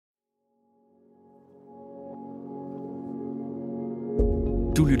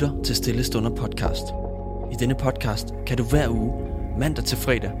Du lytter til Stille Stunder podcast. I denne podcast kan du hver uge, mandag til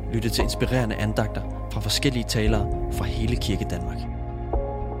fredag, lytte til inspirerende andagter fra forskellige talere fra hele Kirke Danmark.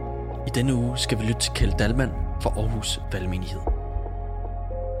 I denne uge skal vi lytte til Keld Dahlmann fra Aarhus Valgmenighed.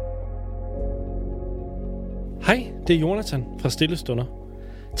 Hej, det er Jonathan fra Stille Stunder.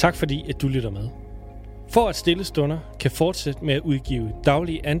 Tak fordi, at du lytter med. For at Stille Stunder kan fortsætte med at udgive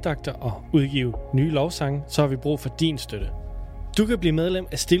daglige andagter og udgive nye lovsange, så har vi brug for din støtte. Du kan blive medlem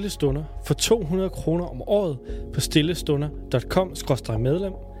af Stille Stunder for 200 kroner om året på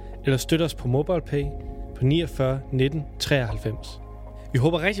stillestunder.com/medlem eller støtte os på MobilePay på 49 19 93. Vi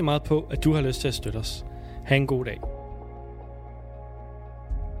håber rigtig meget på, at du har lyst til at støtte os. Ha' en god dag.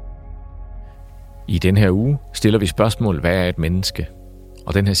 I den her uge stiller vi spørgsmål, hvad er et menneske?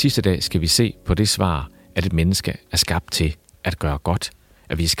 Og den her sidste dag skal vi se på det svar, at et menneske er skabt til at gøre godt,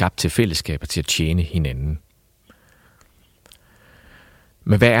 at vi er skabt til fællesskaber til at tjene hinanden.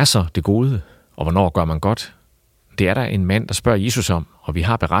 Men hvad er så det gode, og hvornår gør man godt? Det er der en mand, der spørger Jesus om, og vi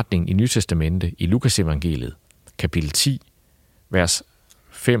har beretningen i Nye Testamente i Lukas evangeliet, kapitel 10, vers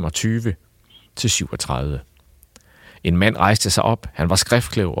 25-37. En mand rejste sig op, han var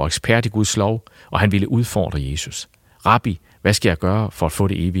skriftklog og ekspert i Guds lov, og han ville udfordre Jesus. Rabbi, hvad skal jeg gøre for at få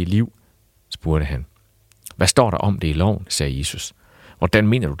det evige liv? Spurgte han. Hvad står der om det i loven, sagde Jesus. Hvordan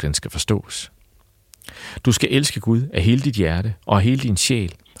mener du, den skal forstås? Du skal elske Gud af hele dit hjerte og af hele din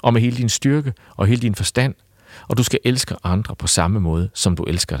sjæl, og med hele din styrke og hele din forstand, og du skal elske andre på samme måde, som du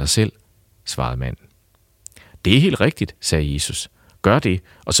elsker dig selv, svarede manden. Det er helt rigtigt, sagde Jesus. Gør det,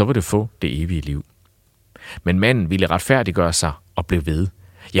 og så vil du få det evige liv. Men manden ville retfærdiggøre sig og blev ved.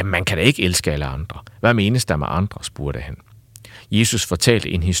 Jamen, man kan da ikke elske alle andre. Hvad menes der med andre, spurgte han. Jesus fortalte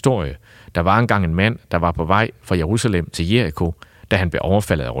en historie. Der var engang en mand, der var på vej fra Jerusalem til Jericho, da han blev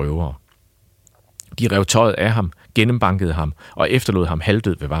overfaldet af røvere. De rev tøjet af ham, gennembankede ham og efterlod ham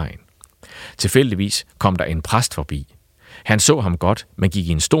halvdød ved vejen. Tilfældigvis kom der en præst forbi. Han så ham godt, men gik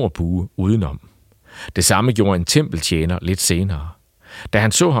i en stor bue udenom. Det samme gjorde en tempeltjener lidt senere. Da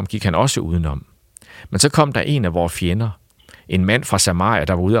han så ham, gik han også udenom. Men så kom der en af vores fjender, en mand fra Samaria,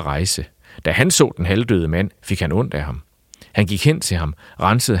 der var ude at rejse. Da han så den halvdøde mand, fik han ondt af ham. Han gik hen til ham,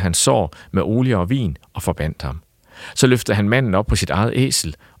 rensede hans sår med olie og vin og forbandt ham. Så løftede han manden op på sit eget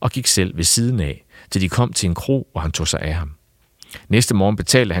æsel og gik selv ved siden af, til de kom til en kro, hvor han tog sig af ham. Næste morgen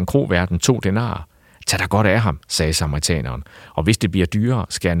betalte han kroværten 2 denarer. Tag dig godt af ham, sagde samaritaneren, og hvis det bliver dyrere,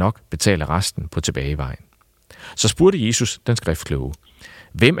 skal jeg nok betale resten på tilbagevejen. Så spurgte Jesus den skriftkloge,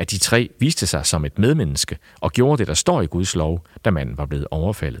 hvem af de 3 viste sig som et medmenneske og gjorde det, der står i Guds lov, da manden var blevet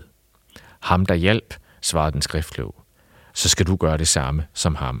overfaldet? Ham, der hjalp, svarede den skriftkloge. Så skal du gøre det samme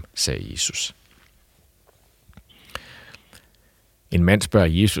som ham, sagde Jesus. En mand spørger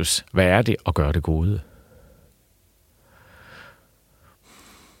Jesus, hvad er det at gøre det gode?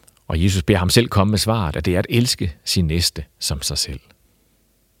 Og Jesus beder ham selv komme med svaret, at det er at elske sin næste som sig selv.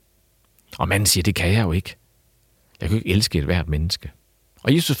 Og manden siger, det kan jeg jo ikke. Jeg kan jo ikke elske et hvert menneske.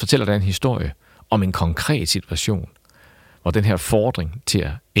 Og Jesus fortæller der en historie om en konkret situation, hvor den her fordring til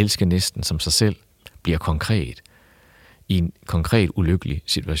at elske næsten som sig selv bliver konkret i en konkret ulykkelig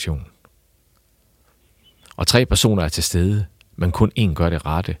situation. Og 3 personer er til stede, men kun én gør det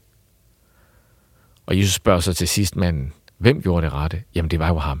rette. Og Jesus spørger så til sidst manden, hvem gjorde det rette? Jamen det var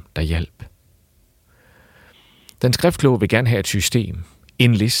jo ham, der hjalp. Den skriftkloge vil gerne have et system,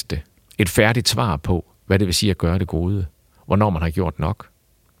 en liste, et færdigt svar på, hvad det vil sige at gøre det gode, hvornår man har gjort nok.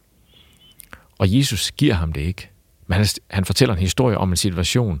 Og Jesus giver ham det ikke, men han fortæller en historie om en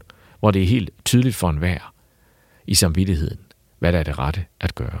situation, hvor det er helt tydeligt for enhver i samvittigheden, hvad der er det rette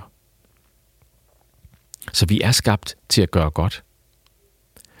at gøre. Så vi er skabt til at gøre godt.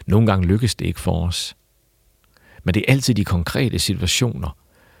 Nogle gange lykkes det ikke for os. Men det er altid de konkrete situationer,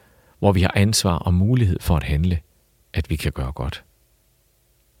 hvor vi har ansvar og mulighed for at handle, at vi kan gøre godt.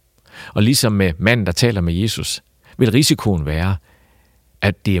 Og ligesom med manden, der taler med Jesus, vil risikoen være,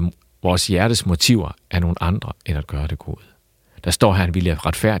 at det er vores hjertes motiver er nogle andre end at gøre det gode. Der står her, at han vil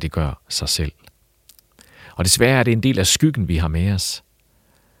retfærdiggøre sig selv. Og desværre er det en del af skyggen, vi har med os.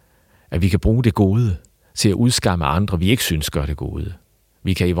 At vi kan bruge det gode til at udskamme andre, vi ikke synes gør det gode.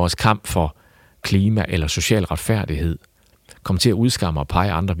 Vi kan i vores kamp for klima eller social retfærdighed komme til at udskamme og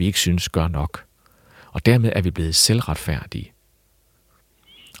pege andre, vi ikke synes gør nok. Og dermed er vi blevet selvretfærdige.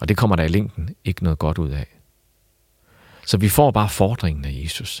 Og det kommer der i længden ikke noget godt ud af. Så vi får bare fordringen af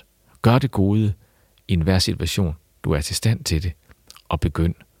Jesus. Gør det gode i enhver situation. Du er til stand til det. Og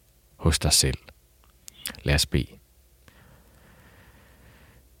begynd hos dig selv. Lad os bede.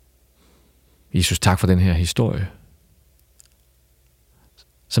 Jesus, tak for den her historie,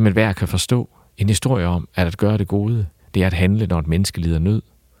 som enhver kan forstå. En historie om, at gøre det gode, det er at handle, når et menneske lider nød,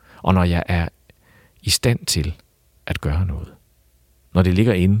 og når jeg er i stand til at gøre noget. Når det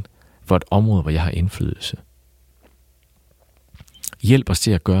ligger inde for et område, hvor jeg har indflydelse. Hjælp os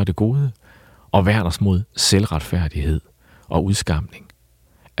til at gøre det gode, og værn os mod selvretfærdighed og udskamning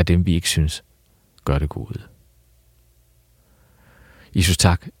af dem, vi ikke synes gør det gode. Jesus,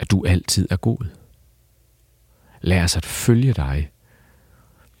 tak, at du altid er god. Lad os at følge dig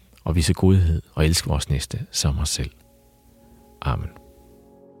og vise godhed og elske vores næste som os selv. Amen.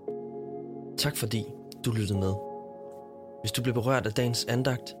 Tak fordi du lyttede med. Hvis du blev berørt af dagens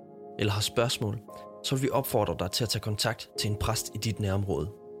andagt eller har spørgsmål, så vil vi opfordre dig til at tage kontakt til en præst i dit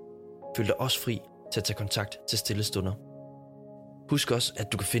nærområde. Føl dig også fri til at tage kontakt til Stille Stunder. Husk også,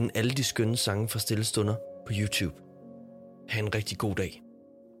 at du kan finde alle de skønne sange fra Stille Stunder på YouTube. Ha' en rigtig god dag.